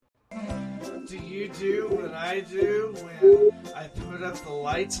do you do what I do when I put up the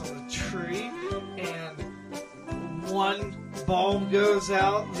lights on the tree and one bulb goes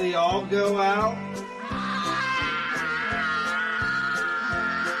out, they all go out?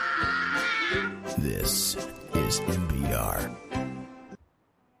 This is NPR.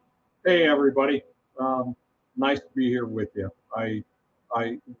 Hey, everybody. Nice to be here with you. I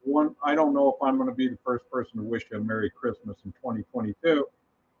don't know if I'm going to be the first person to wish you a Merry Christmas in 2022,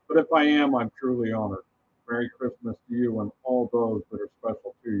 but if I am, I'm truly honored. Merry Christmas to you and all those that are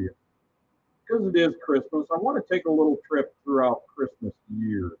special to you. Because it is Christmas, I want to take a little trip throughout Christmas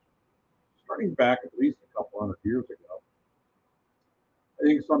years, starting back at least a couple hundred years ago. I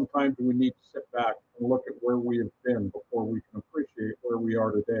think sometimes we need to sit back and look at where we have been before we can appreciate where we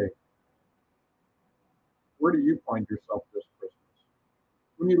are today. Where do you find yourself this Christmas?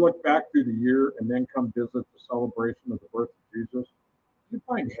 When you look back through the year and then come visit the celebration of the birth of Jesus, do you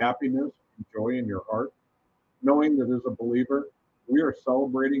find happiness and joy in your heart, knowing that as a believer, we are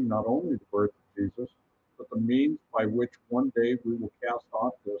celebrating not only the birth of Jesus, but the means by which one day we will cast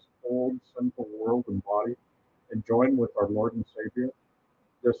off this old sinful world and body and join with our Lord and Savior,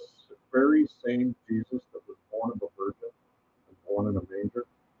 this very same Jesus that was born of a virgin and born in a manger?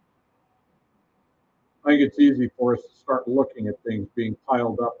 I think it's easy for us to start looking at things being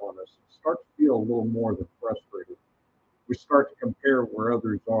piled up on us and start to feel a little more than frustrated. We start to compare where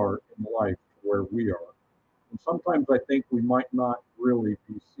others are in life to where we are. And sometimes I think we might not really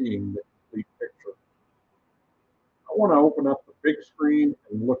be seeing the complete picture. I want to open up the big screen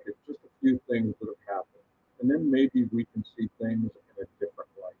and look at just a few things that have happened. And then maybe we can see things in a different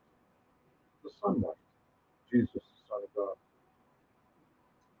light. The sunlight, Jesus, the Son of God.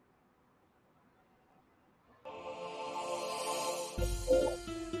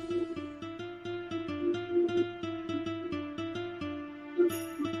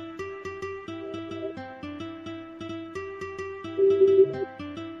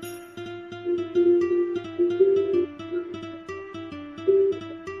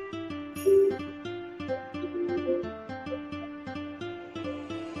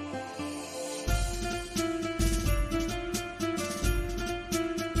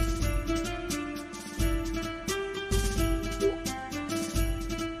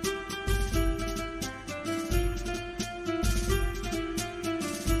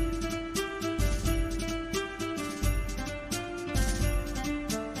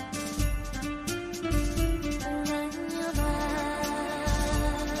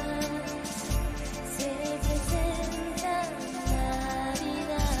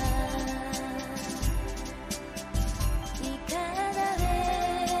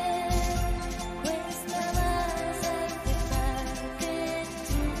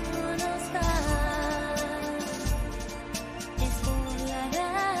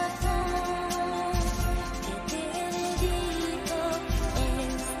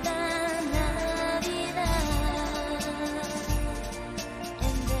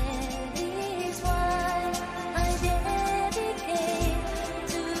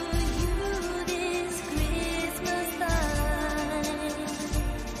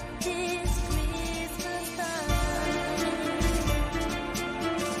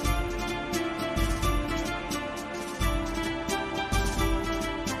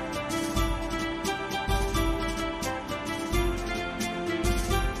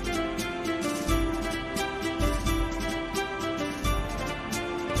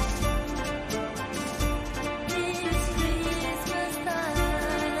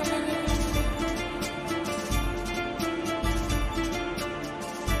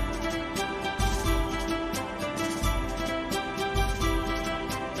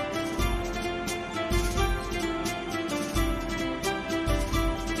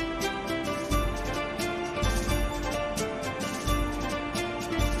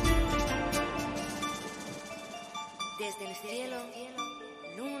 Desde el cielo,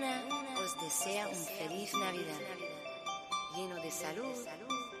 Luna os desea un feliz Navidad, lleno de salud,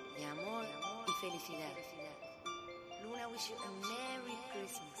 de amor y felicidad. Luna wish you a Merry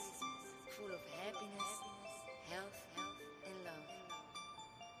Christmas, full of happiness, health, and love.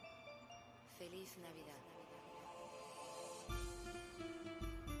 Feliz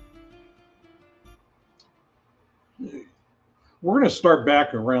Navidad. We're going to start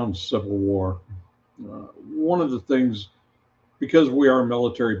back around Civil War. One of the things, because we are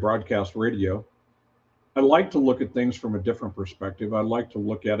military broadcast radio, I like to look at things from a different perspective. I like to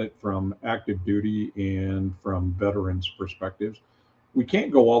look at it from active duty and from veterans' perspectives. We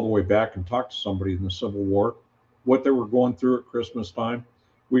can't go all the way back and talk to somebody in the Civil War, what they were going through at Christmas time.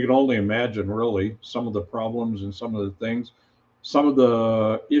 We can only imagine, really, some of the problems and some of the things. Some of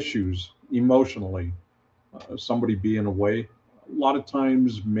the issues emotionally, somebody being away, a lot of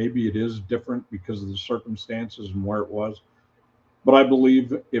times maybe it is different because of the circumstances and where it was, but I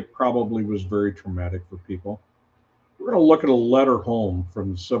believe it probably was very traumatic for people. We're going to look at a letter home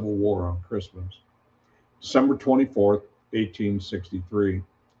from the Civil War on Christmas, December 24th, 1863.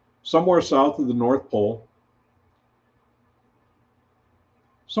 Somewhere south of the North Pole,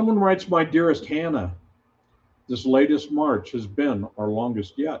 someone writes, "My dearest Hannah, this latest march has been our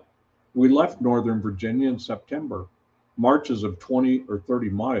longest yet. We left Northern Virginia in September. Marches of 20 or 30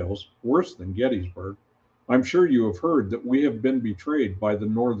 miles, worse than Gettysburg. I'm sure you have heard that we have been betrayed by the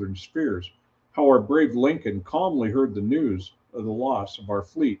Northern spheres, how our brave Lincoln calmly heard the news of the loss of our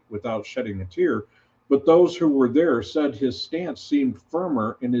fleet without shedding a tear, but those who were there said his stance seemed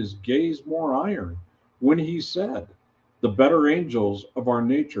firmer and his gaze more iron when he said, 'The better angels of our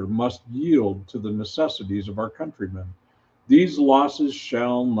nature must yield to the necessities of our countrymen. These losses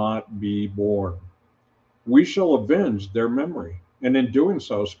shall not be borne. We shall avenge their memory, and in doing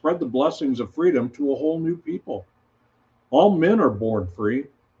so, spread the blessings of freedom to a whole new people. All men are born free,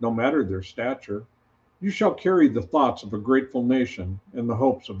 no matter their stature. You shall carry the thoughts of a grateful nation and the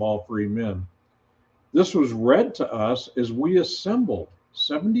hopes of all free men.' This was read to us as we assembled,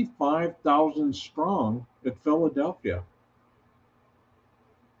 75,000 strong, at Philadelphia.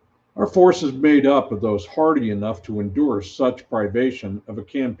 Our force is made up of those hardy enough to endure such privation of a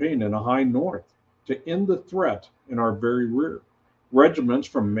campaign in a high north, to end the threat in our very rear. Regiments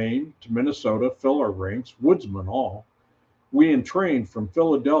from Maine to Minnesota fill our ranks, woodsmen all. We entrained from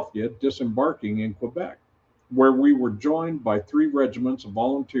Philadelphia, disembarking in Quebec, where we were joined by 3 regiments of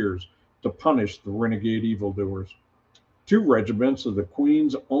volunteers to punish the renegade evildoers. 2 regiments of the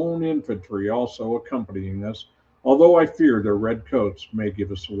Queen's Own Infantry also accompanying us, although I fear their red coats may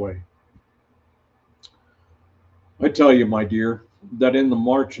give us away. I tell you, my dear, that in the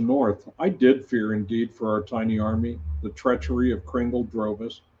march north, I did fear indeed for our tiny army. The treachery of Kringle drove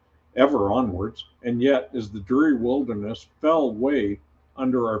us ever onwards, and yet, as the dreary wilderness fell way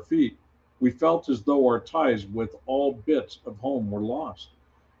under our feet, we felt as though our ties with all bits of home were lost,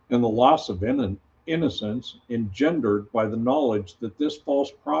 and the loss of innocence engendered by the knowledge that this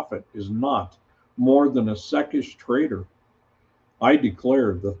false prophet is not more than a seckish traitor. I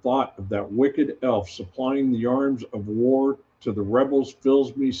declare the thought of that wicked elf supplying the arms of war to the rebels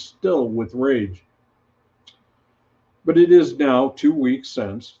fills me still with rage. But it is now 2 weeks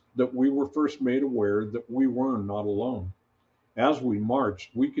since that we were first made aware that we were not alone. As we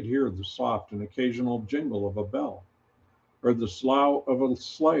marched, we could hear the soft and occasional jingle of a bell, or the slough of a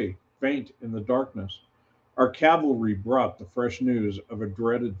sleigh faint in the darkness. Our cavalry brought the fresh news of a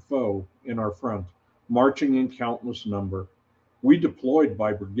dreaded foe in our front, marching in countless number. We deployed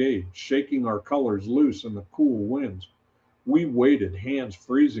by brigade, shaking our colors loose in the cool winds. We waited, hands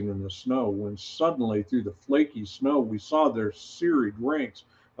freezing in the snow, when suddenly through the flaky snow we saw their serried ranks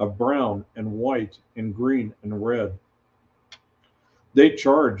of brown and white and green and red. They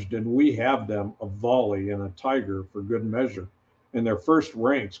charged, and we have them a volley and a tiger for good measure, and their first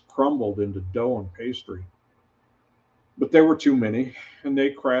ranks crumbled into dough and pastry. But they were too many, and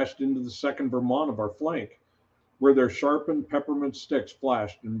they crashed into the 2nd Vermont of our flank, where their sharpened peppermint sticks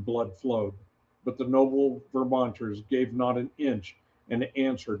flashed and blood flowed. But the noble Vermonters gave not an inch and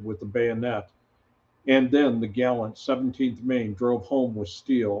answered with the bayonet. And then the gallant 17th Maine drove home with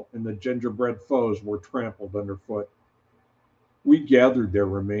steel, and the gingerbread foes were trampled underfoot. We gathered their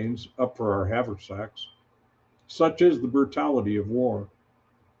remains up for our haversacks. Such is the brutality of war.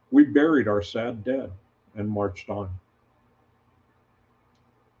 We buried our sad dead and marched on.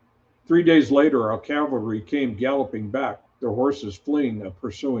 3 days later, our cavalry came galloping back, their horses fleeing a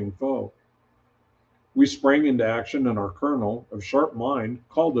pursuing foe. We sprang into action, and our colonel, of sharp mind,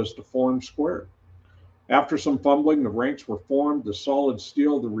 called us to form square. After some fumbling, the ranks were formed, the solid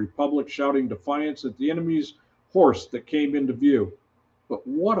steel of the Republic shouting defiance at the enemy's horse that came into view. But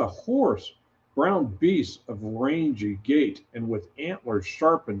what a horse! Brown beasts of rangy gait and with antlers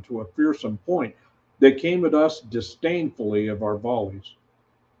sharpened to a fearsome point, they came at us disdainfully of our volleys.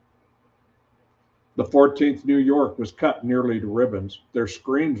 The 14th New York was cut nearly to ribbons. Their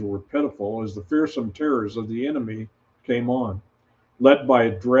screams were pitiful as the fearsome terrors of the enemy came on, led by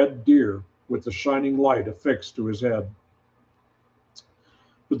a dread deer with the shining light affixed to his head.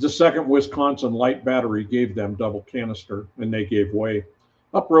 But the 2nd Wisconsin Light Battery gave them double canister, and they gave way.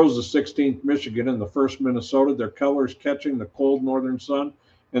 Up rose the 16th Michigan and the 1st Minnesota, their colors catching the cold northern sun,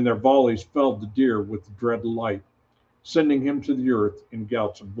 and their volleys felled the deer with the dread light, sending him to the earth in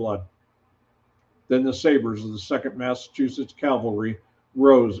gouts of blood. Then the sabers of the 2nd Massachusetts Cavalry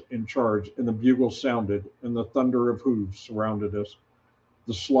rose in charge, and the bugle sounded, and the thunder of hooves surrounded us.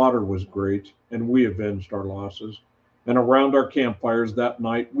 The slaughter was great, and we avenged our losses. And around our campfires that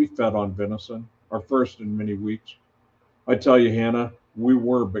night, we fed on venison, our first in many weeks. I tell you, Hannah, we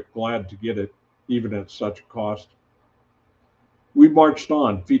were but glad to get it, even at such a cost. We marched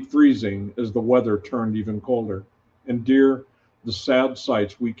on, feet freezing, as the weather turned even colder. And dear, the sad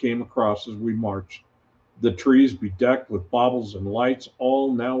sights we came across as we marched. The trees bedecked with baubles and lights,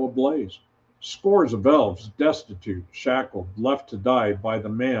 all now ablaze. Scores of elves, destitute, shackled, left to die by the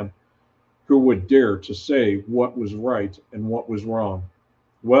man who would dare to say what was right and what was wrong.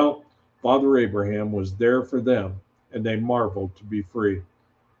 Well, Father Abraham was there for them, and they marveled to be free.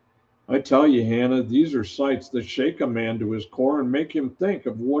 I tell you, Hannah, these are sights that shake a man to his core and make him think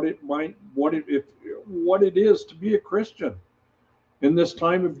of what it is to be a Christian in this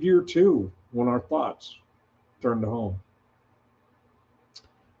time of year too, when our thoughts turn to home.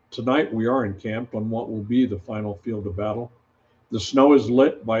 Tonight we are encamped on what will be the final field of battle. The snow is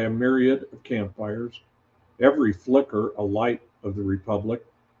lit by a myriad of campfires, every flicker a light of the Republic.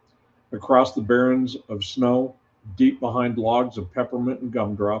 Across the barrens of snow, deep behind logs of peppermint and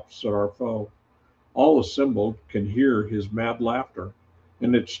gumdrops at our foe, all assembled can hear his mad laughter,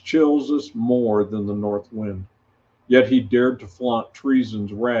 and it chills us more than the north wind. Yet he dared to flaunt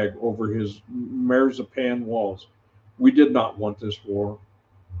treason's rag over his marzipan walls. We did not want this war,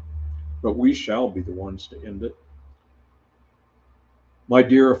 but we shall be the ones to end it. My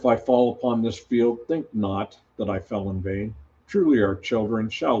dear, if I fall upon this field, think not that I fell in vain. Truly our children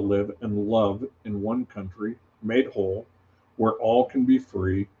shall live and love in one country, made whole, where all can be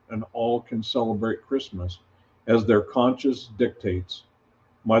free and all can celebrate Christmas as their conscience dictates.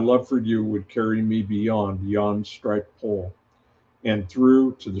 My love for you would carry me beyond yon striped pole and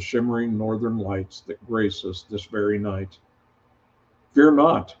through to the shimmering northern lights that grace us this very night. Fear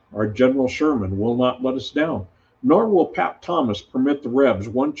not, our General Sherman will not let us down, nor will Pap Thomas permit the Rebs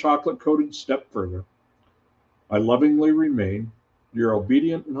one chocolate-coated step further. I lovingly remain your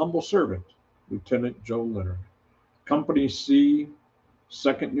obedient and humble servant, Lieutenant Joe Leonard, Company C,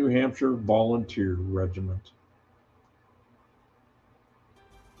 2nd New Hampshire Volunteer Regiment.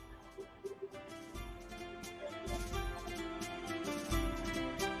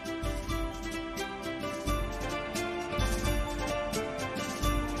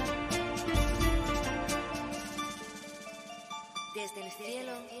 Desde el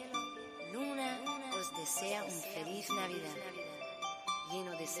cielo, Luna os desea un feliz Navidad,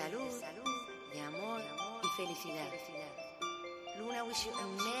 lleno de salud, de amor y felicidad. Luna wish you a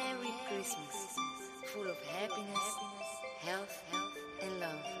Merry Christmas, full of happiness, health, and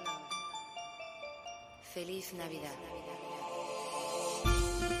love. Feliz Navidad.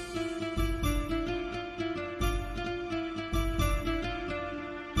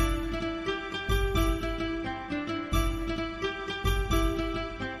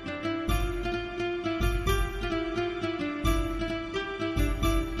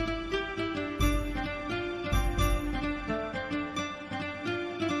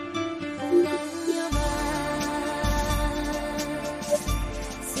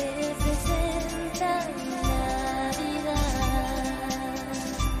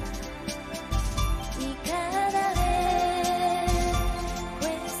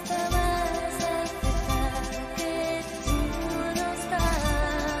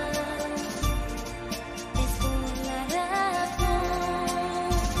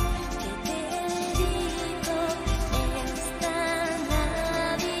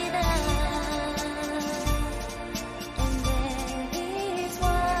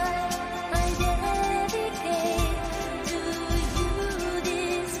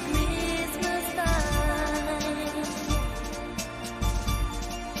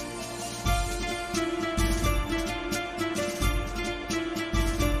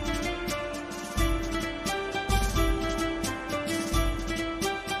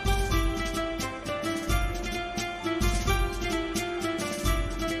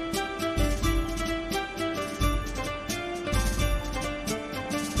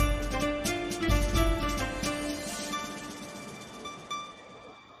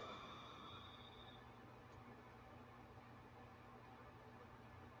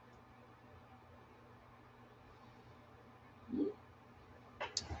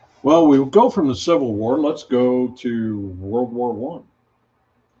 Well, we will go from the Civil War. Let's go to World War One.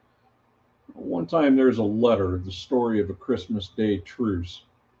 One time there's a letter, the story of a Christmas Day truce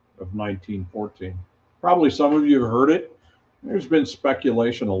of 1914. Probably some of you have heard it. There's been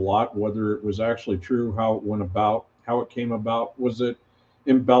speculation a lot whether it was actually true, how it went about, how it came about. Was it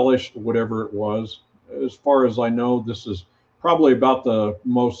embellished, whatever it was? As far as I know, this is probably about the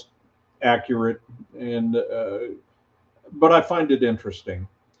most accurate, and but I find it interesting.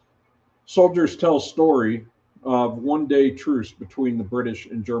 Soldiers tell story of one-day truce between the British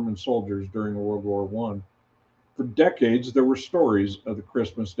and German soldiers during World War One. For decades, there were stories of the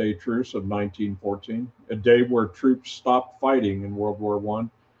Christmas Day truce of 1914, a day where troops stopped fighting in World War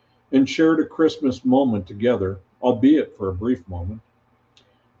One and shared a Christmas moment together, albeit for a brief moment.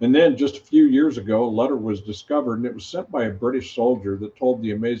 And then, just a few years ago, a letter was discovered, and it was sent by a British soldier that told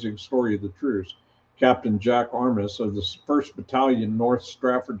the amazing story of the truce. Captain Jack Armis of the 1st Battalion, North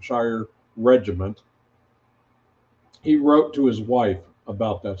Staffordshire Regiment, he wrote to his wife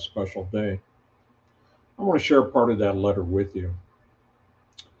about that special day. I want to share part of that letter with you.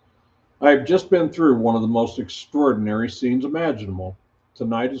 I have just been through one of the most extraordinary scenes imaginable.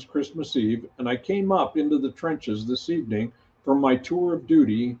 Tonight is Christmas Eve, and I came up into the trenches this evening from my tour of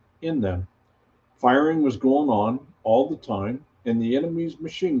duty in them. Firing was going on all the time, and the enemy's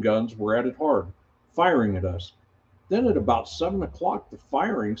machine guns were at it hard, firing at us. Then at about 7 o'clock, the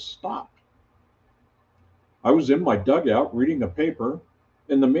firing stopped. I was in my dugout reading a paper,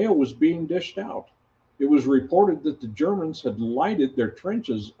 and the mail was being dished out. It was reported that the Germans had lighted their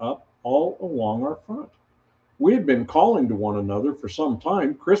trenches up all along our front. We had been calling to one another for some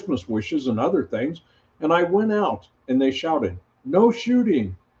time, Christmas wishes and other things, and I went out and they shouted, "No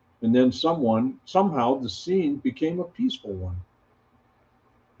shooting!" And then somehow the scene became a peaceful one.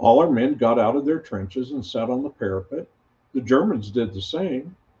 All our men got out of their trenches and sat on the parapet. The Germans did the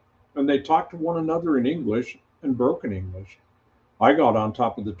same, and they talked to one another in English and broken English. I got on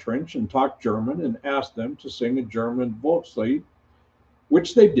top of the trench and talked German and asked them to sing a German Volkslied,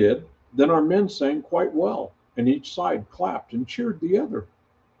 which they did. Then our men sang quite well, and each side clapped and cheered the other.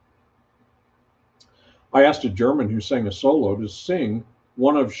 I asked a German who sang a solo to sing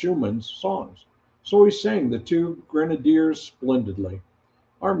one of Schumann's songs, so he sang the Two Grenadiers splendidly.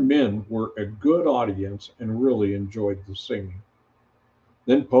 Our men were a good audience and really enjoyed the singing.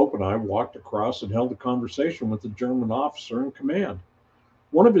 Then Pope and I walked across and held a conversation with the German officer in command.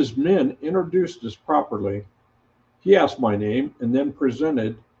 One of his men introduced us properly. He asked my name and then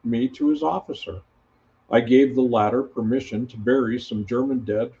presented me to his officer. I gave the latter permission to bury some German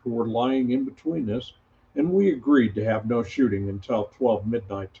dead who were lying in between us, and we agreed to have no shooting until 12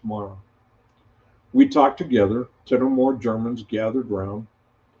 midnight tomorrow. We talked together. 10 or more Germans gathered round.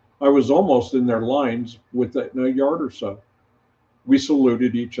 I was almost in their lines within a yard or so. We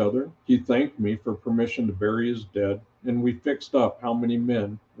saluted each other. He thanked me for permission to bury his dead, and we fixed up how many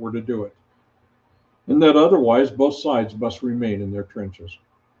men were to do it, and that otherwise both sides must remain in their trenches.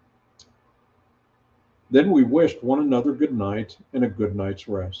 Then we wished one another good night and a good night's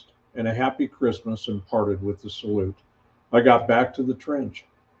rest, and a happy Christmas, and parted with the salute. I got back to the trench.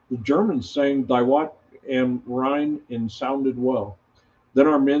 The Germans sang Die Wacht am Rhein and sounded well. Then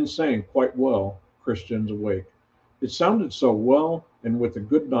our men sang quite well, Christians Awake. It sounded so well, and with a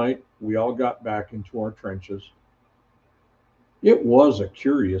good night, we all got back into our trenches. It was a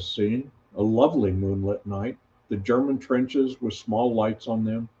curious scene, a lovely moonlit night, the German trenches with small lights on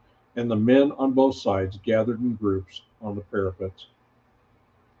them, and the men on both sides gathered in groups on the parapets.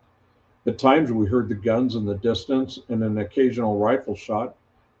 At times we heard the guns in the distance and an occasional rifle shot.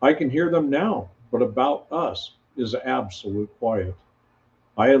 I can hear them now, but about us is absolute quiet.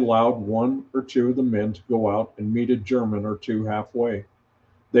 I allowed 1 or 2 of the men to go out and meet a German or two halfway.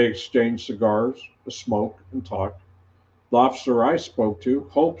 They exchanged cigars, smoked, and talked. The officer I spoke to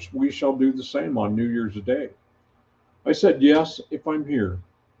hopes we shall do the same on New Year's Day. I said yes, if I'm here.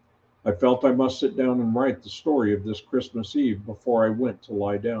 I felt I must sit down and write the story of this Christmas Eve before I went to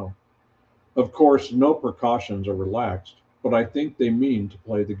lie down. Of course, no precautions are relaxed, but I think they mean to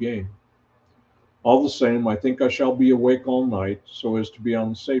play the game. All the same, I think I shall be awake all night so as to be on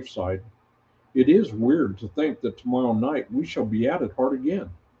the safe side. It is weird to think that tomorrow night we shall be at it hard again.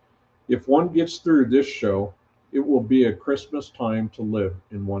 If one gets through this show, it will be a Christmas time to live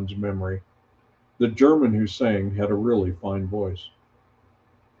in one's memory. The German who sang had a really fine voice.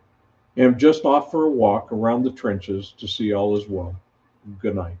 I am just off for a walk around the trenches to see all is well.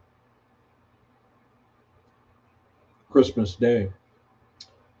 Good night. Christmas Day.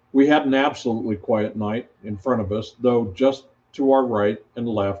 We had an absolutely quiet night in front of us, though just to our right and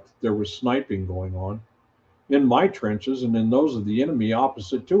left there was sniping going on. In my trenches and in those of the enemy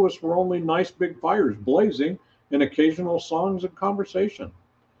opposite to us were only nice big fires blazing and occasional songs and conversation.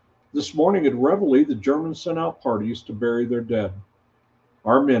 This morning at Reveille, the Germans sent out parties to bury their dead.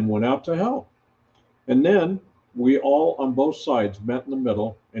 Our men went out to help. And then we all on both sides met in the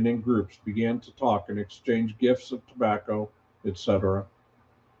middle and in groups began to talk and exchange gifts of tobacco, etc.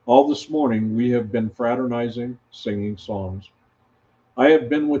 All this morning we have been fraternizing, singing songs. I have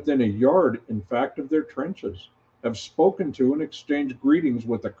been within a yard, in fact, of their trenches, have spoken to and exchanged greetings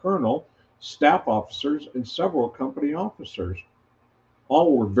with a colonel, staff officers, and several company officers.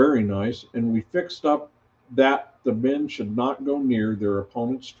 All were very nice, and we fixed up that the men should not go near their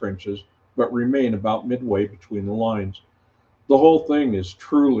opponents' trenches, but remain about midway between the lines. The whole thing is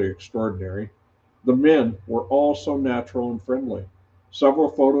truly extraordinary. The men were all so natural and friendly. Several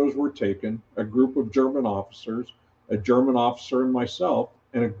photos were taken, a group of German officers, a German officer and myself,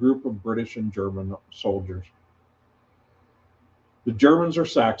 and a group of British and German soldiers. The Germans are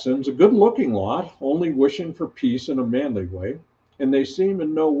Saxons, a good looking lot, only wishing for peace in a manly way, and they seem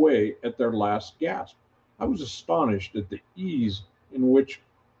in no way at their last gasp. I was astonished at the ease in which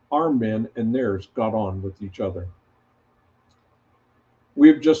our men and theirs got on with each other. We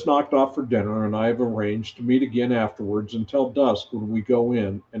have just knocked off for dinner, and I have arranged to meet again afterwards until dusk when we go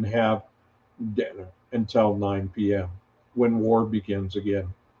in and have dinner until 9 p.m., when war begins again.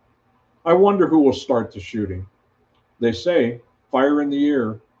 I wonder who will start the shooting. They say, fire in the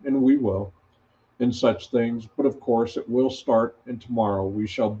air, and we will, and such things, but of course it will start, and tomorrow we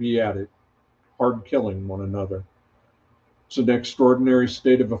shall be at it, hard killing one another. It's an extraordinary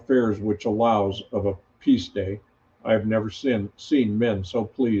state of affairs which allows of a peace day. I have never seen men so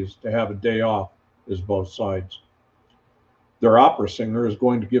pleased to have a day off as both sides. Their opera singer is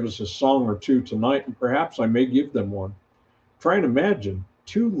going to give us a song or two tonight, and perhaps I may give them one. Try and imagine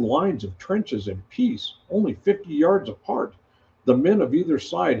 2 lines of trenches in peace, only 50 yards apart. The men of either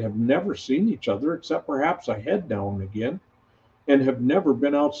side have never seen each other except perhaps a head now and again, and have never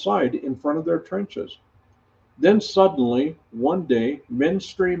been outside in front of their trenches. Then suddenly, one day, men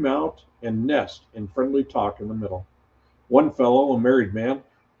stream out and nest in friendly talk in the middle. One fellow, a married man,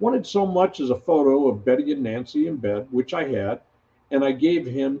 wanted so much as a photo of Betty and Nancy in bed, which I had, and I gave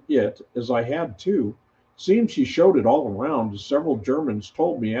him it, as I had too. Seems he showed it all around, as several Germans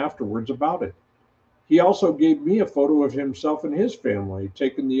told me afterwards about it. He also gave me a photo of himself and his family,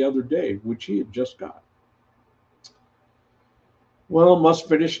 taken the other day, which he had just got. Well, must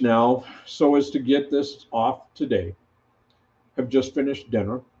finish now, so as to get this off today. Have just finished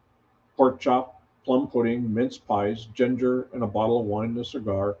dinner. Pork chop, plum pudding, mince pies, ginger, and a bottle of wine and a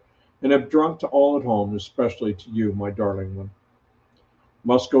cigar, and have drunk to all at home, especially to you, my darling one.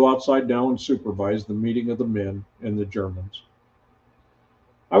 Must go outside now and supervise the meeting of the men and the Germans.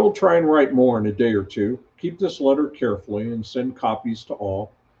 I will try and write more in a day or two. Keep this letter carefully and send copies to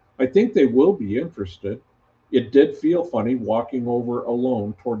all. I think they will be interested. It did feel funny walking over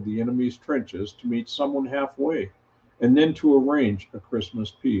alone toward the enemy's trenches to meet someone halfway, and then to arrange a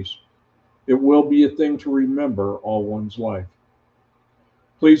Christmas peace. It will be a thing to remember all one's life.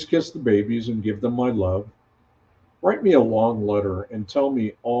 Please kiss the babies and give them my love. Write me a long letter and tell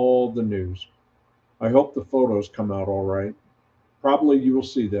me all the news. I hope the photos come out all right. Probably you will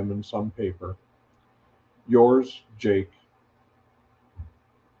see them in some paper. Yours, Jake.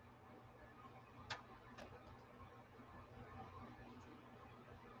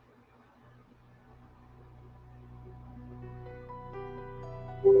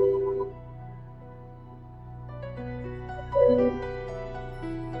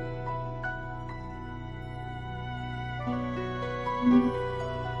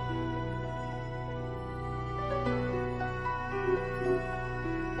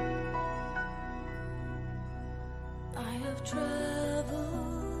 I have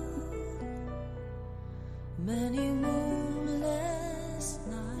traveled many moonless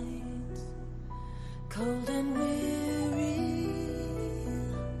nights, cold and weary,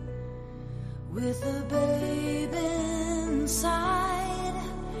 with a babe inside,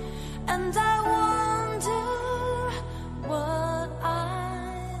 and I wonder what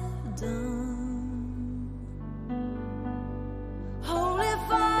I've done. Holy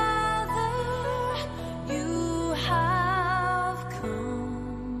Father, you have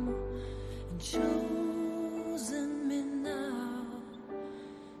come and chosen me now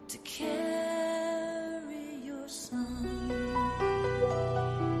to carry your Son.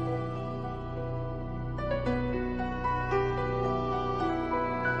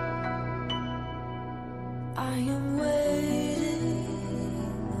 I am waiting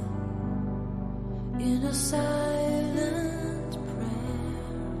in a silent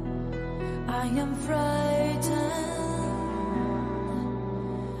prayer. I am frightened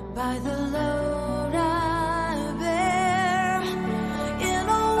by the load I bear in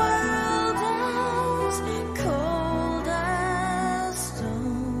a world as cold as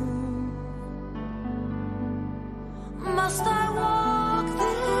stone. Must I walk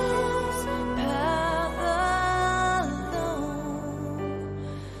this path alone?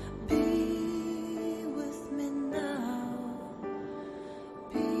 Be with me now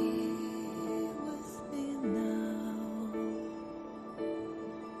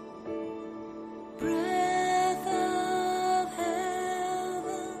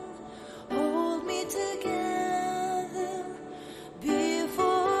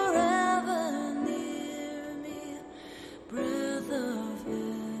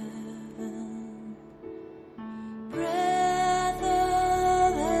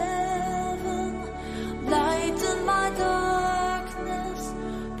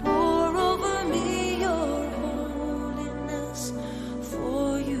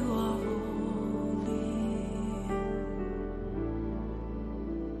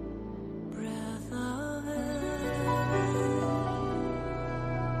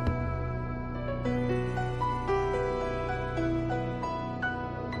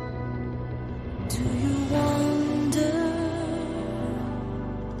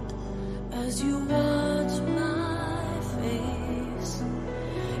as you watch my face.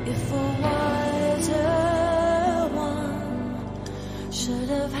 If a wiser one should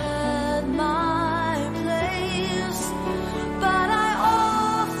have had my place, but I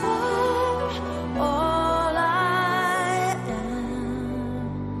offer all I am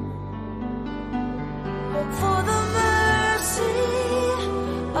for the mercy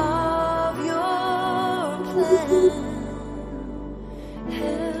of your plan.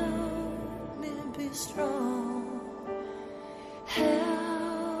 Help me be strong.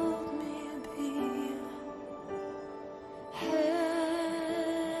 Help me be. Help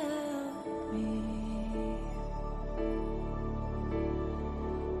me.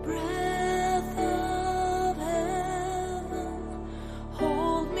 Breath of heaven,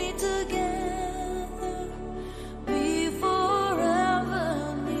 hold me together. Be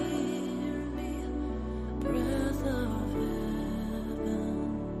forever near me. Breath of heaven.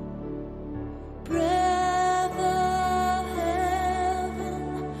 Breath of heaven,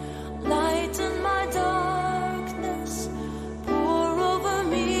 lighten my darkness, pour over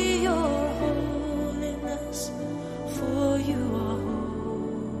me your holiness, for you are holy.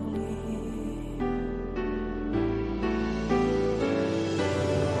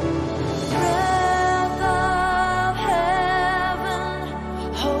 Breath of heaven,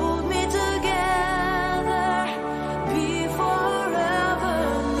 hold me together, be forever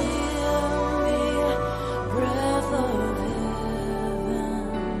near me. Breath of heaven,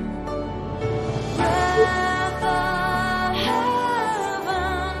 breath of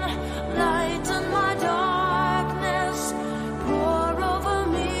heaven, lighten my darkness, pour over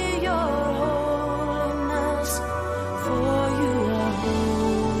me your holiness, for you are holy.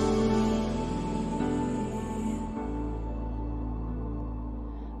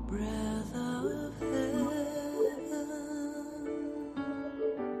 Breath of heaven, breath of heaven,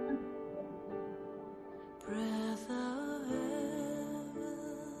 breath of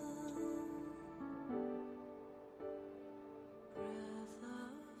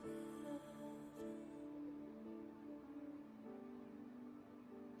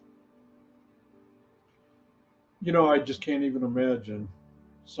You know, I just can't even imagine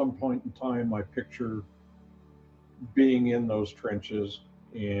some point in time I picture being in those trenches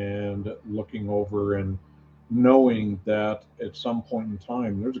and looking over and knowing that at some point in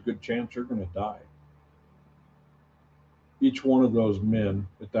time there's a good chance you're going to die. Each one of those men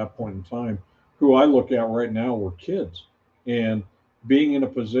at that point in time, who I look at right now, were kids, and being in a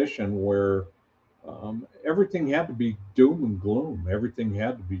position where everything had to be doom and gloom, everything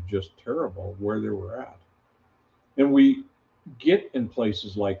had to be just terrible where they were at. And we get in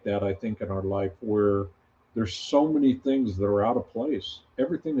places like that, I think, in our life where there's so many things that are out of place.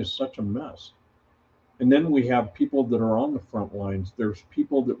 Everything is such a mess. And then we have people that are on the front lines. There's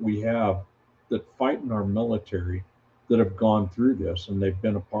people that we have that fight in our military that have gone through this and they've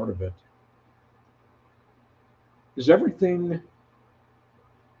been a part of it. Is everything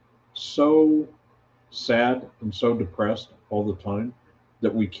so sad and so depressed all the time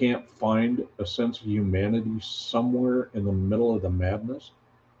that we can't find a sense of humanity somewhere in the middle of the madness?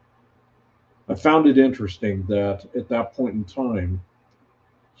 I found it interesting that at that point in time,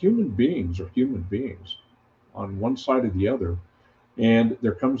 human beings are human beings on one side or the other. And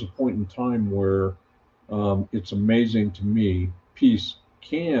there comes a point in time where it's amazing to me, peace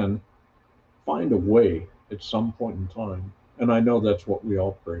can find a way at some point in time. And I know that's what we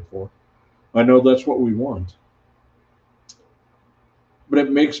all pray for. I know that's what we want. But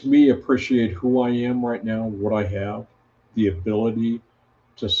it makes me appreciate who I am right now, what I have, the ability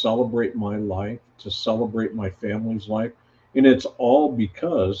to celebrate my life, to celebrate my family's life. And it's all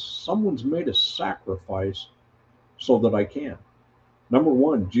because someone's made a sacrifice so that I can. Number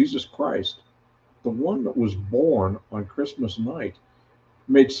one, Jesus Christ, the one that was born on Christmas night,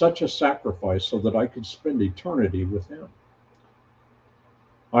 made such a sacrifice so that I could spend eternity with him.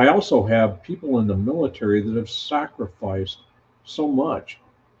 I also have people in the military that have sacrificed so much.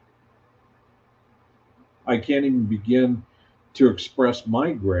 I can't even begin to express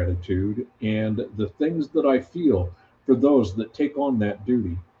my gratitude and the things that I feel for those that take on that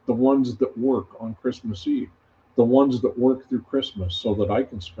duty, the ones that work on Christmas Eve, the ones that work through Christmas so that I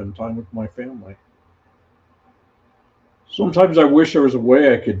can spend time with my family. Sometimes I wish there was a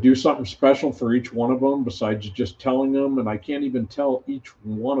way I could do something special for each one of them besides just telling them, and I can't even tell each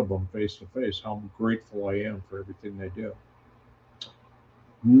one of them face to face how grateful I am for everything they do.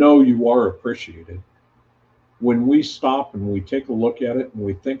 Know you are appreciated. When we stop and we take a look at it and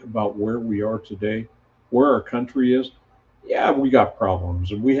we think about where we are today, where our country is, yeah, we got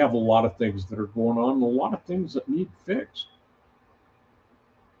problems and we have a lot of things that are going on and a lot of things that need fixed.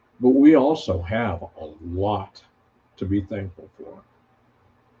 But we also have a lot to be thankful for.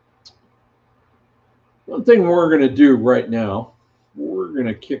 One thing we're going to do right now, we're going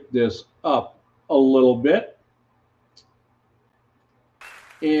to kick this up a little bit.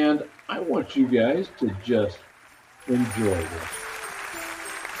 And I want you guys to just enjoy this.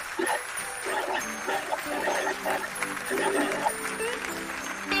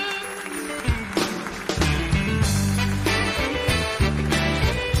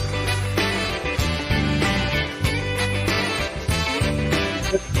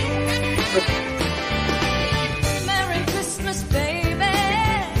 Merry Christmas, baby.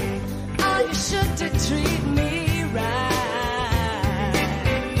 Oh, you should to treat me right.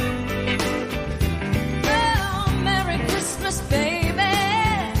 Oh, Merry Christmas, baby.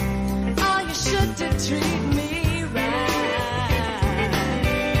 Oh, you should to treat me right.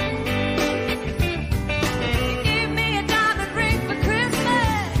 You gave me a diamond ring for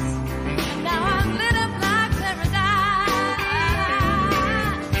Christmas. Now I'm lit up like paradise.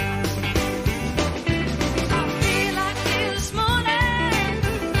 I feel like you this morning.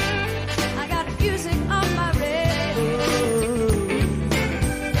 I got music on my radio.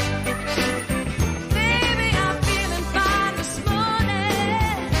 Baby, I'm feeling fine this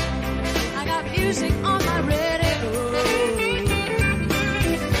morning. I got music on my radio.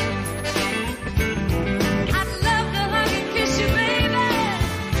 I'd love to hug and kiss you, baby,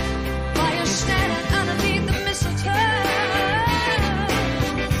 while you're standing underneath the mistletoe.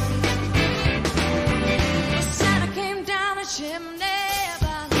 Santa came down the chimney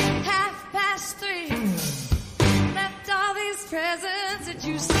about 3:30. Left all these presents that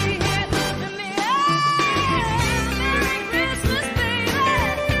you see here for me. Oh, Merry Christmas, baby.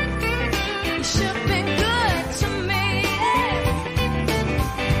 You should have been good to me.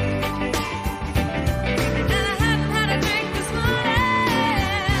 And I haven't had a drink this morning.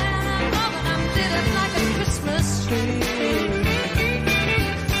 Oh, but I'm lit up like a Christmas tree.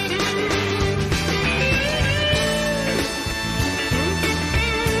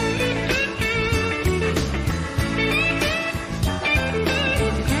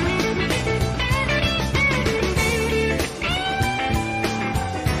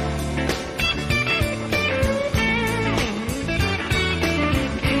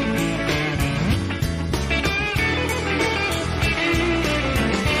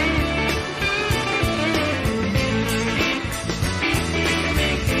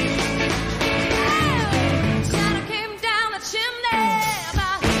 Santa came down the chimney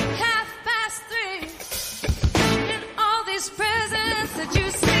about 3:30. And all these presents that you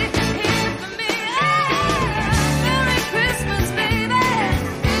see here for me. Oh, Merry Christmas, baby.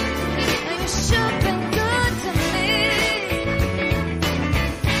 And you sure have been good to me.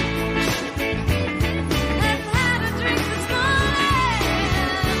 I've had a drink this morning,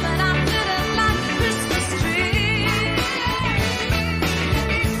 but I'm lit up like a Christmas tree.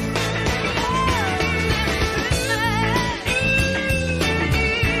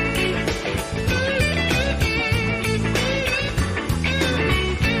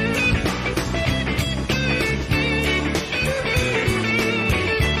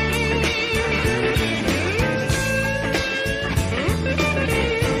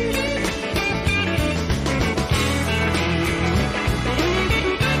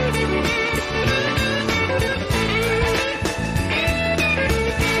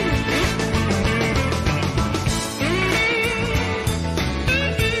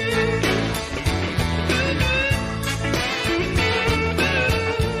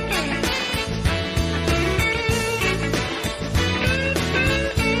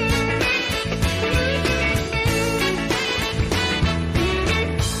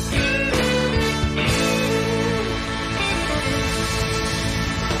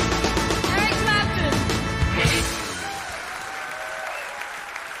 Eric Clapton.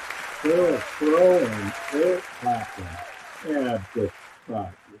 Bill Crow and Eric Clapton. Yeah, just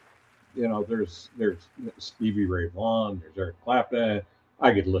you know, there's Stevie Ray Vaughan, there's Eric Clapton.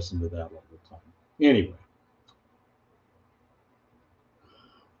 I could listen to that all the time. Anyway,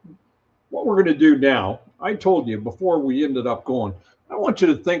 what we're going to do now, I told you before we ended up going, I want you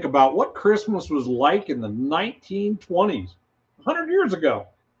to think about what Christmas was like in the 1920s, 100 years ago.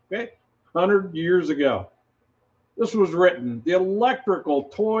 Okay, 100 years ago. This was written, the electrical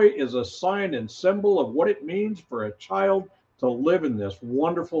toy is a sign and symbol of what it means for a child to live in this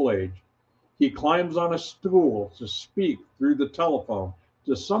wonderful age. He climbs on a stool to speak through the telephone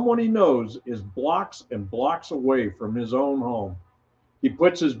to someone he knows is blocks and blocks away from his own home. He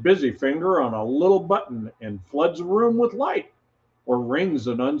puts his busy finger on a little button and floods a room with light or rings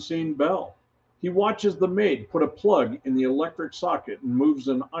an unseen bell. He watches the maid put a plug in the electric socket and moves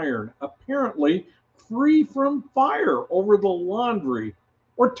an iron, apparently free from fire, over the laundry,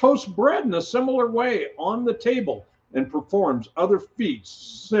 or toasts bread in a similar way on the table, and performs other feats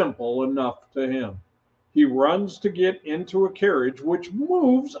simple enough to him. He runs to get into a carriage which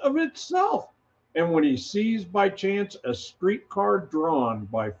moves of itself, and when he sees by chance a streetcar drawn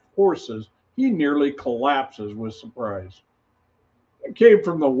by horses, he nearly collapses with surprise. It came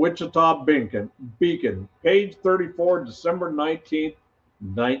from the Wichita Beacon, page 34, December 19th,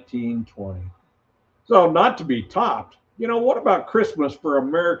 1920. So, not to be topped, what about Christmas for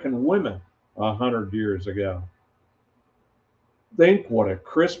American women 100 years ago? Think what a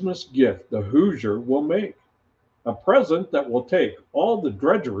Christmas gift the Hoosier will make. A present that will take all the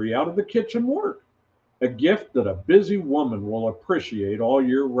drudgery out of the kitchen work. A gift that a busy woman will appreciate all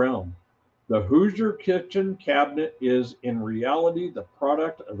year round. The Hoosier kitchen cabinet is in reality the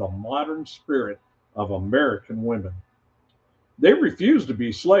product of the modern spirit of American women. They refuse to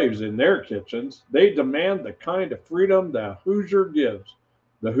be slaves in their kitchens. They demand the kind of freedom the Hoosier gives.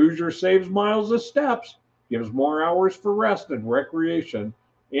 The Hoosier saves miles of steps, gives more hours for rest and recreation,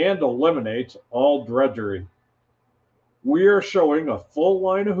 and eliminates all drudgery. We are showing a full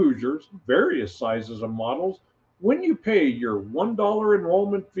line of Hoosiers, various sizes and models. When you pay your $1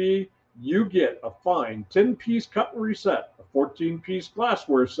 enrollment fee, you get a fine 10-piece cutlery set, a 14-piece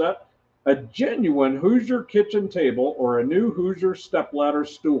glassware set, a genuine Hoosier kitchen table, or a new Hoosier stepladder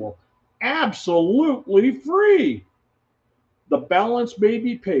stool. Absolutely free! The balance may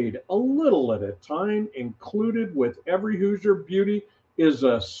be paid a little at a time. Included with every Hoosier beauty is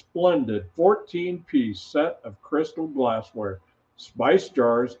a splendid 14-piece set of crystal glassware, spice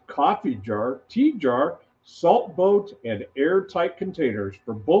jars, coffee jar, tea jar, salt boat, and airtight containers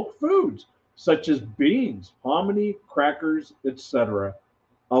for bulk foods such as beans, hominy, crackers, etc.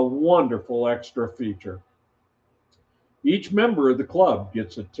 A wonderful extra feature. Each member of the club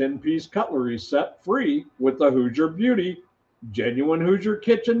gets a 10-piece cutlery set free with the Hoosier Beauty. Genuine Hoosier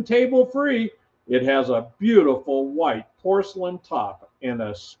kitchen table free. It has a beautiful white porcelain top and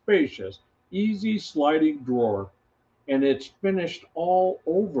a spacious, easy sliding drawer. And it's finished all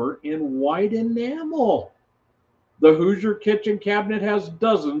over in white enamel. The Hoosier kitchen cabinet has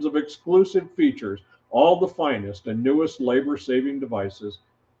dozens of exclusive features, all the finest and newest labor-saving devices.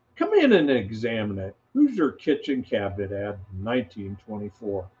 Come in and examine it. Hoosier kitchen cabinet ad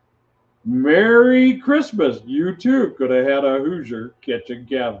 1924. Merry Christmas! You too could have had a Hoosier kitchen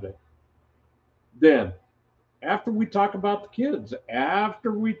cabinet. Then, after we talk about the kids,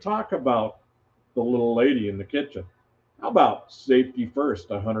 after we talk about the little lady in the kitchen, how about safety first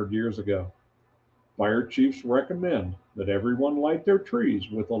 100 years ago? Fire chiefs recommend that everyone light their trees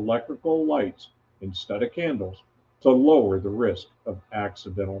with electrical lights instead of candles to lower the risk of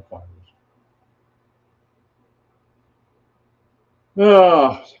accidental fires.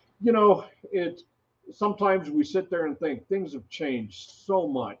 It's sometimes we sit there and think things have changed so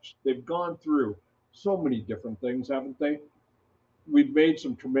much. They've gone through so many different things, haven't they? We've made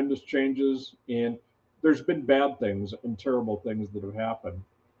some tremendous changes, and there's been bad things and terrible things that have happened.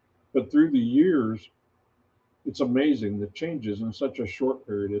 But through the years, it's amazing the changes in such a short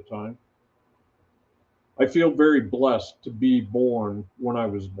period of time. I feel very blessed to be born when I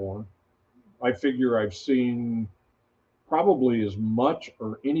was born. I figure I've seen probably as much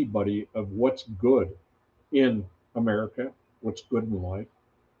or anybody of what's good in America, what's good in life.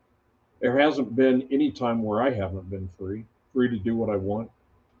 There hasn't been any time where I haven't been free to do what I want.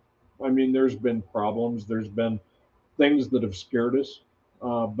 I mean, there's been problems, there's been things that have scared us,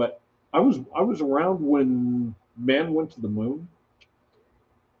 but I was around when man went to the moon.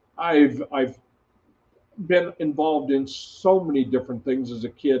 I've been involved in so many different things as a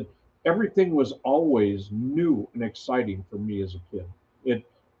kid. Everything was always new and exciting for me as a kid.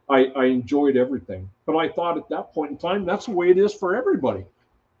 I enjoyed everything, but I thought at that point in time that's the way it is for everybody.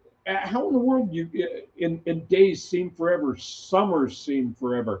 How in the world in days seem forever, summers seem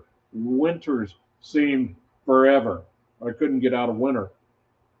forever, winters seem forever. I couldn't get out of winter.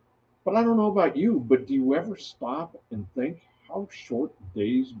 But I don't know about you, but do you ever stop and think how short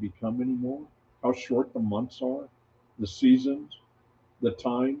days become anymore? How short the months are, the seasons, the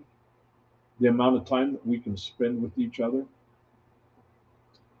time, the amount of time that we can spend with each other?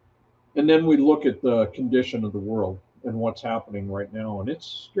 And then we look at the condition of the world and what's happening right now, and it's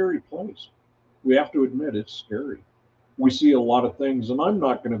a scary place. We have to admit it's scary. We see a lot of things, and I'm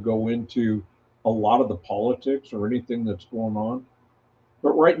not going to go into a lot of the politics or anything that's going on.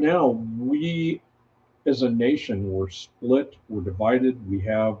 But right now, we as a nation, we're split, we're divided, we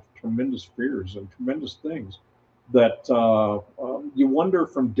have tremendous fears and tremendous things that you wonder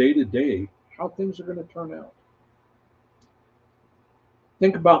from day to day, how things are going to turn out.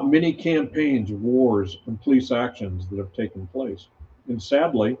 Think about many campaigns, wars, and police actions that have taken place. And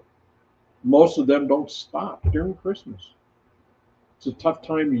sadly, most of them don't stop during Christmas. It's a tough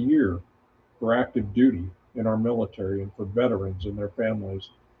time of year for active duty in our military and for veterans and their families.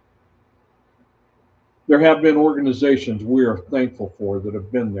 There have been organizations we are thankful for that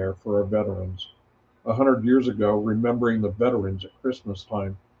have been there for our veterans. 100 years ago, remembering the veterans at Christmas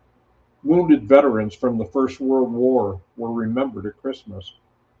time, wounded veterans from the First World War were remembered at Christmas.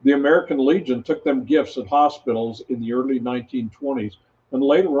 The American Legion took them gifts at hospitals in the early 1920s and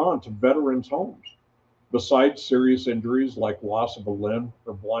later on to veterans' homes. Besides serious injuries like loss of a limb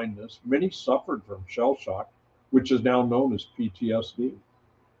or blindness, many suffered from shell shock, which is now known as PTSD.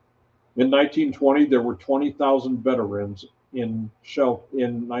 In 1920, there were 20,000 veterans in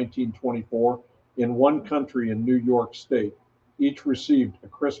 1924 in one country in New York State. Each received a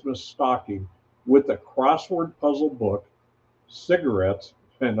Christmas stocking with a crossword puzzle book, cigarettes,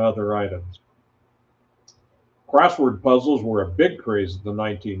 and other items. Crossword puzzles were a big craze in the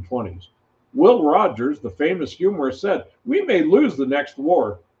 1920s. Will Rogers, the famous humorist, said, "We may lose the next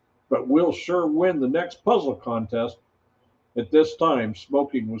war, but we'll sure win the next puzzle contest." At this time,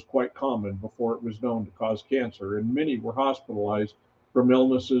 smoking was quite common before it was known to cause cancer, and many were hospitalized from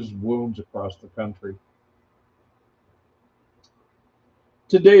illnesses and wounds across the country.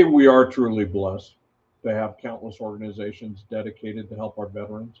 Today, we are truly blessed to have countless organizations dedicated to help our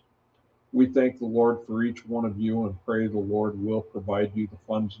veterans. We thank the Lord for each one of you and pray the Lord will provide you the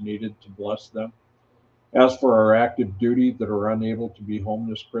funds needed to bless them. As for our active duty that are unable to be home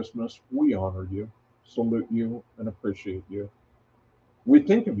this Christmas, we honor you, salute you, and appreciate you. We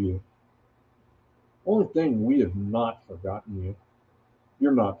think of you. Only thing, we have not forgotten you.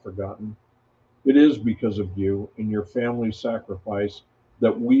 You're not forgotten. It is because of you and your family's sacrifice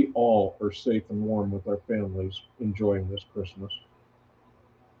that we all are safe and warm with our families enjoying this Christmas.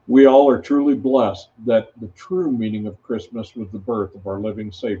 We all are truly blessed that the true meaning of Christmas was the birth of our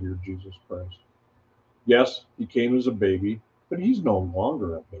living Savior, Jesus Christ. Yes, he came as a baby, but he's no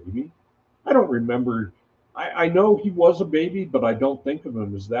longer a baby. I don't remember. I know he was a baby, but I don't think of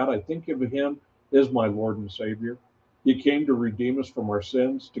him as that. I think of him as my Lord and Savior. He came to redeem us from our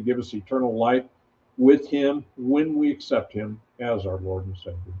sins, to give us eternal life with him when we accept him as our Lord and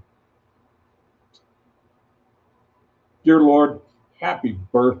Savior. Dear Lord, happy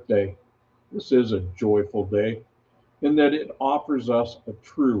birthday. This is a joyful day in that it offers us a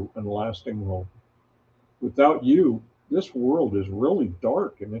true and lasting hope. Without you, this world is really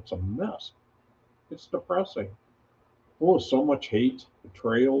dark and it's a mess. It's depressing, full of so much hate,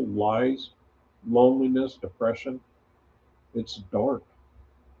 betrayal, lies, loneliness, depression. It's dark.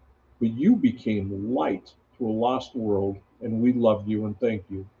 But you became light to a lost world, and we love you and thank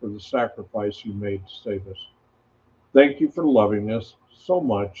you for the sacrifice you made to save us. Thank you for loving us so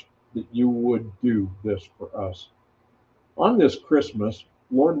much that you would do this for us. On this Christmas,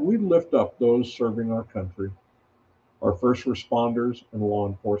 Lord, we lift up those serving our country, our first responders and law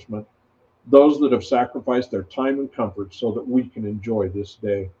enforcement, those that have sacrificed their time and comfort so that we can enjoy this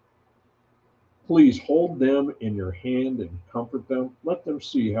day. Please hold them in your hand and comfort them. Let them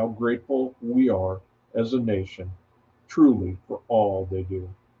see how grateful we are as a nation, truly, for all they do.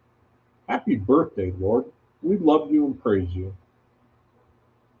 Happy birthday, Lord. We love you and praise you.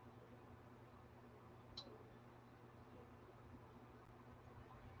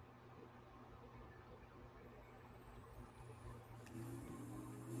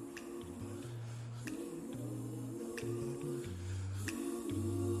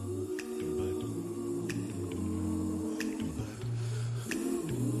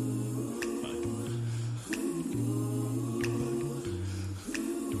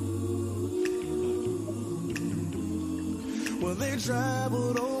 Well, they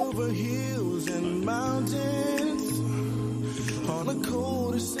traveled over hills and mountains on a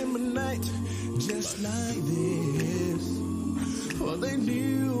cold December night, just like this. For they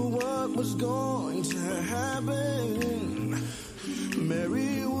knew what was going to happen.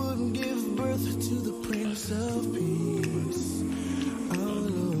 Mary would give birth to the Prince of Peace. Our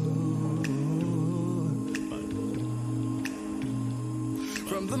Lord.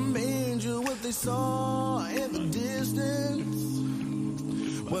 From the manger, what they saw in the distance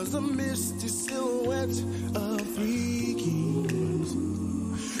was a misty silhouette of 3 kings,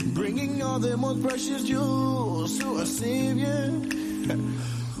 bringing all their most precious jewels to our Savior,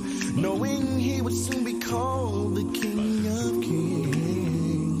 knowing he would soon be called the King of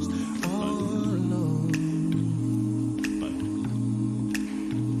Kings, our Lord.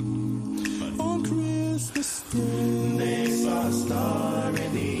 On Christmas Day, they saw a star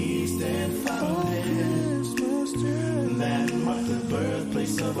in the east and fire.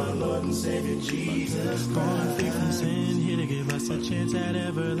 our Lord and Savior Jesus Christ. Born free from sin, here to give us a chance at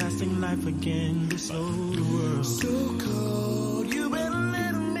everlasting life again. This old world so cold, you better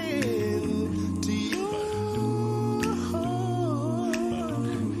let him in to your heart.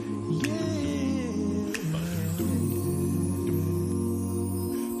 Yeah.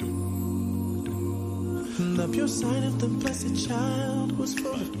 The pure sight of the blessed child was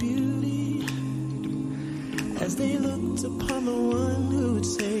full of beauty as they looked upon the one who would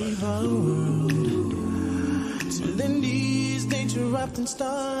save our world. To their knees they dropped and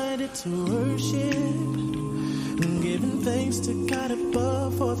started to worship, giving thanks to God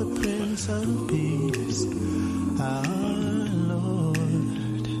above for the Prince of Peace, our Lord.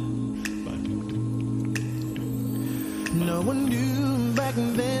 No one knew back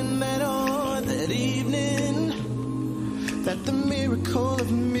then that on that evening that the miracle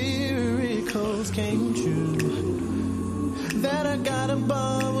of miracles came true, that our God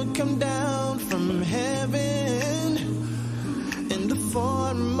above would come down from heaven in the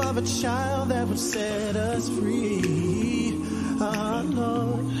form of a child that would set us free, our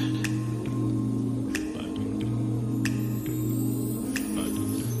Lord.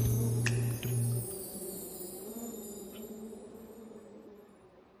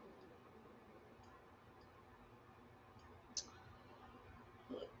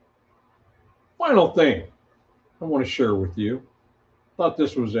 Final thing I want to share with you. Thought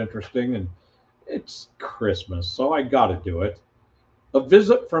this was interesting, and it's Christmas, so I got to do it. A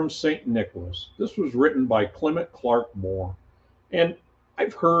Visit from St. Nicholas. This was written by Clement Clark Moore, and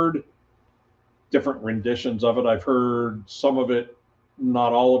I've heard different renditions of it. I've heard some of it,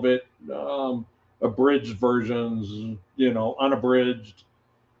 not all of it, abridged versions, unabridged.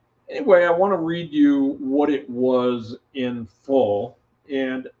 Anyway, I want to read you what it was in full,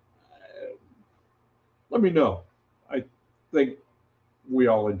 and let me know. I think we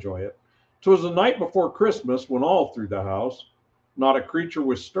all enjoy it. 'Twas the night before Christmas when all through the house not a creature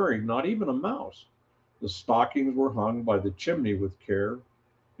was stirring, not even a mouse. The stockings were hung by the chimney with care,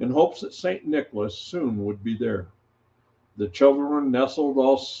 in hopes that St. Nicholas soon would be there. The children were nestled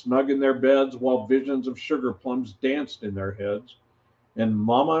all snug in their beds, while visions of sugar plums danced in their heads, and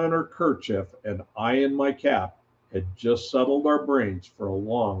Mamma in her kerchief and I in my cap had just settled our brains for a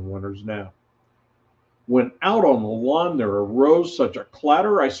long winter's nap. When out on the lawn there arose such a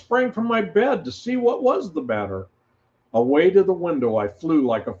clatter, I sprang from my bed to see what was the matter. Away to the window I flew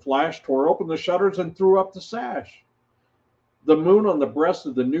like a flash, tore open the shutters and threw up the sash. The moon on the breast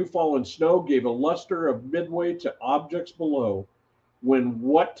of the new fallen snow gave a luster of midway to objects below, when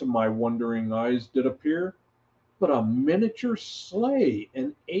what to my wondering eyes did appear but a miniature sleigh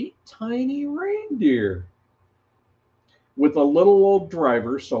and 8 tiny reindeer. With a little old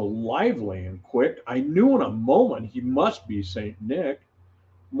driver so lively and quick, I knew in a moment he must be St. Nick.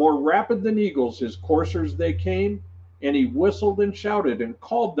 More rapid than eagles his coursers they came, and he whistled and shouted and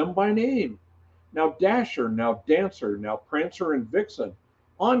called them by name. Now Dasher, now Dancer, now Prancer and Vixen,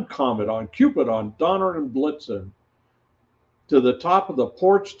 on Comet, on Cupid, on Donner and Blitzen. To the top of the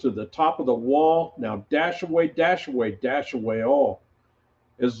porch, to the top of the wall, now dash away, dash away, dash away all.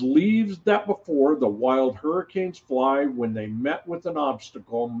 As leaves that before the wild hurricanes fly, when they met with an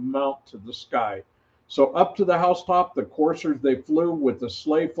obstacle, mount to the sky. So up to the housetop the coursers they flew, with the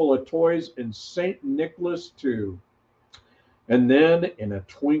sleigh full of toys, and St. Nicholas too. And then in a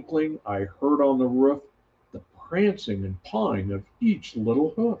twinkling I heard on the roof the prancing and pawing of each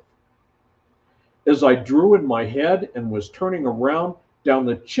little hoof. As I drew in my head and was turning around, down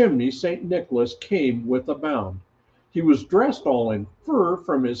the chimney St. Nicholas came with a bound. He was dressed all in fur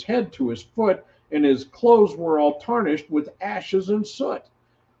from his head to his foot, and his clothes were all tarnished with ashes and soot.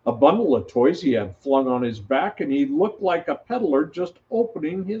 A bundle of toys he had flung on his back, and he looked like a peddler just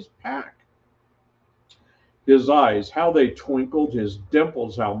opening his pack. His eyes, how they twinkled, his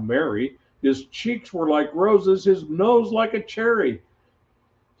dimples, how merry. His cheeks were like roses, his nose like a cherry.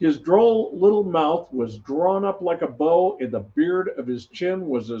 His droll little mouth was drawn up like a bow, and the beard of his chin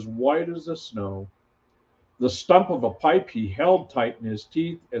was as white as the snow. The stump of a pipe he held tight in his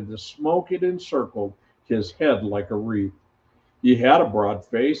teeth, and the smoke it encircled his head like a wreath. He had a broad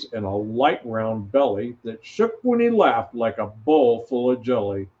face and a light round belly that shook when he laughed like a bowl full of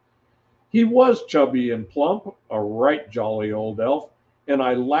jelly. He was chubby and plump, a right jolly old elf, and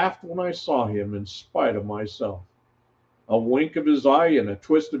I laughed when I saw him in spite of myself. A wink of his eye and a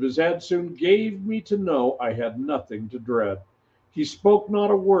twist of his head soon gave me to know I had nothing to dread. He spoke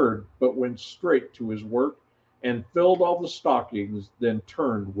not a word, but went straight to his work, and filled all the stockings, then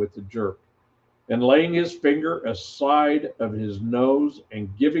turned with a jerk. And laying his finger aside of his nose,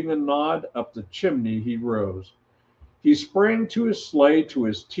 and giving a nod, up the chimney he rose. He sprang to his sleigh, to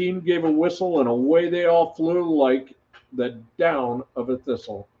his team gave a whistle, and away they all flew like the down of a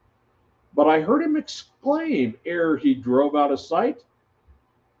thistle. But I heard him exclaim ere he drove out of sight,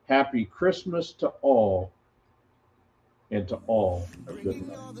 Happy Christmas to all, and to all a good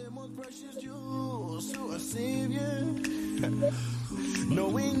night.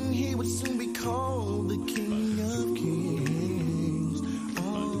 Knowing he would soon be called the King of Kings.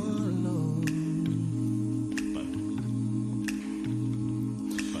 All alone.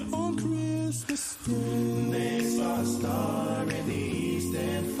 On Christmas Day, they saw a star in the east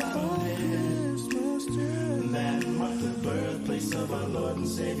and found it. That marked the birthplace of our Lord and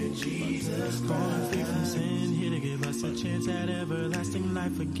Savior Jesus Christ. Free from sin, here to give us a chance at everlasting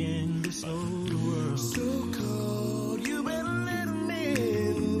life again. This old world so cold, you better let him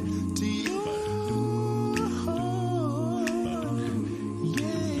in to your heart.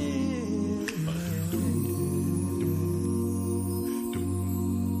 Yeah.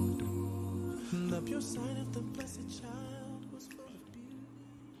 The pure sign of the blessed child was full of beauty.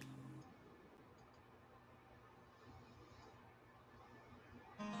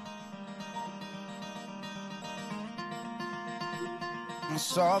 I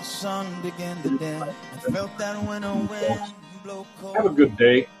saw the sun begin to dim. I felt that winter wind blow cold. Have a good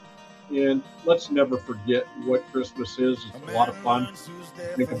day, and let's never forget what Christmas is. It's a lot of fun.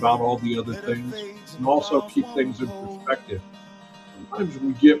 Think about all the other things, and also keep things in perspective. Sometimes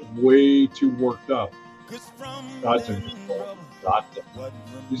we get way too worked up. God's in control.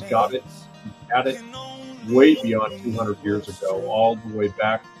 He's got it. He had it way beyond 200 years ago, all the way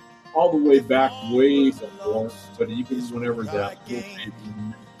back way before, but even whenever that little baby,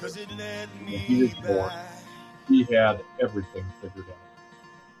 when he was born, he had everything figured out.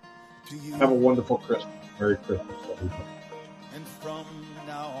 Have a wonderful Christmas. Merry Christmas, everybody. And from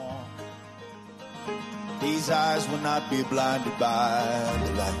now on, these eyes will not be blinded by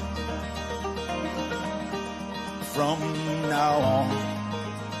the light. From now on,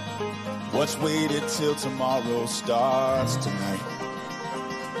 what's waited till tomorrow starts tonight.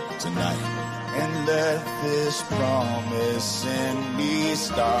 And let this promise in me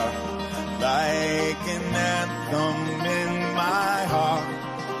start like an anthem in my heart.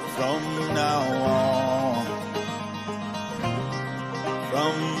 From now on.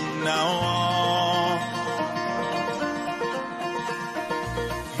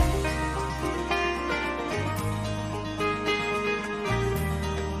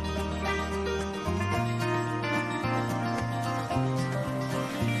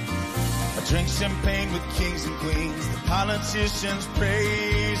 Drink champagne with kings and queens. The politicians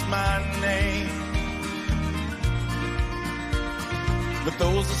praise my name. But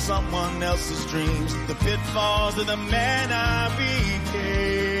those are someone else's dreams. The pitfalls of the man I became.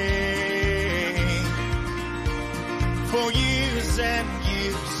 For years and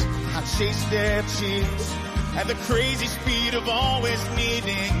years, I chased their cheers at the crazy speed of always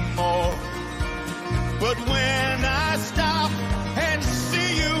needing more. But when I stop and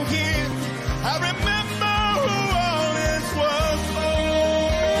see you here, I remember who all this was for.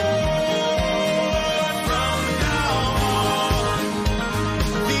 From now on,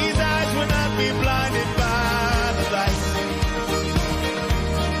 these eyes will not be blinded by the lights.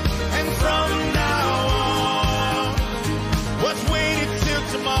 And from now on, what's waited till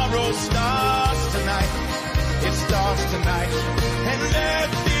tomorrow starts tonight. It starts tonight. And let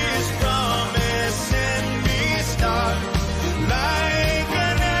this promise in me start.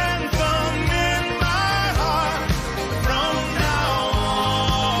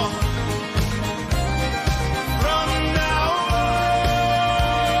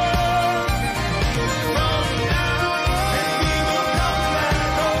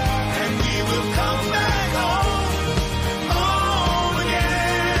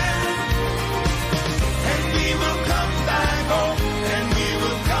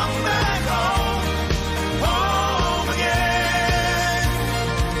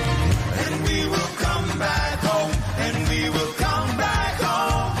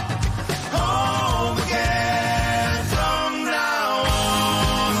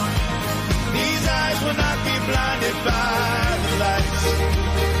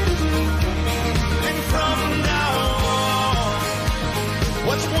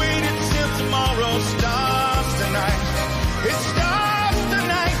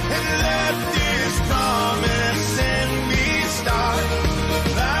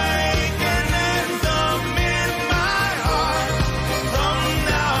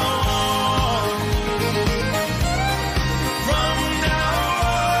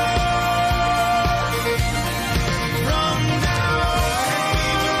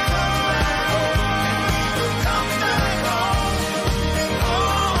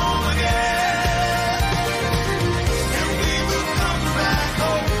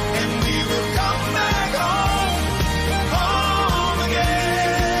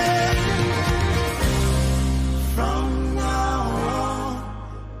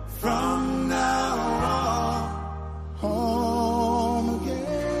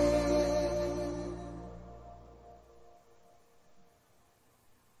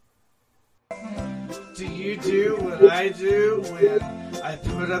 Do you do what I do when I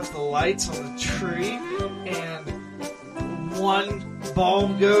put up the lights on the tree and one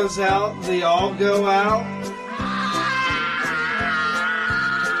bulb goes out, they all go out?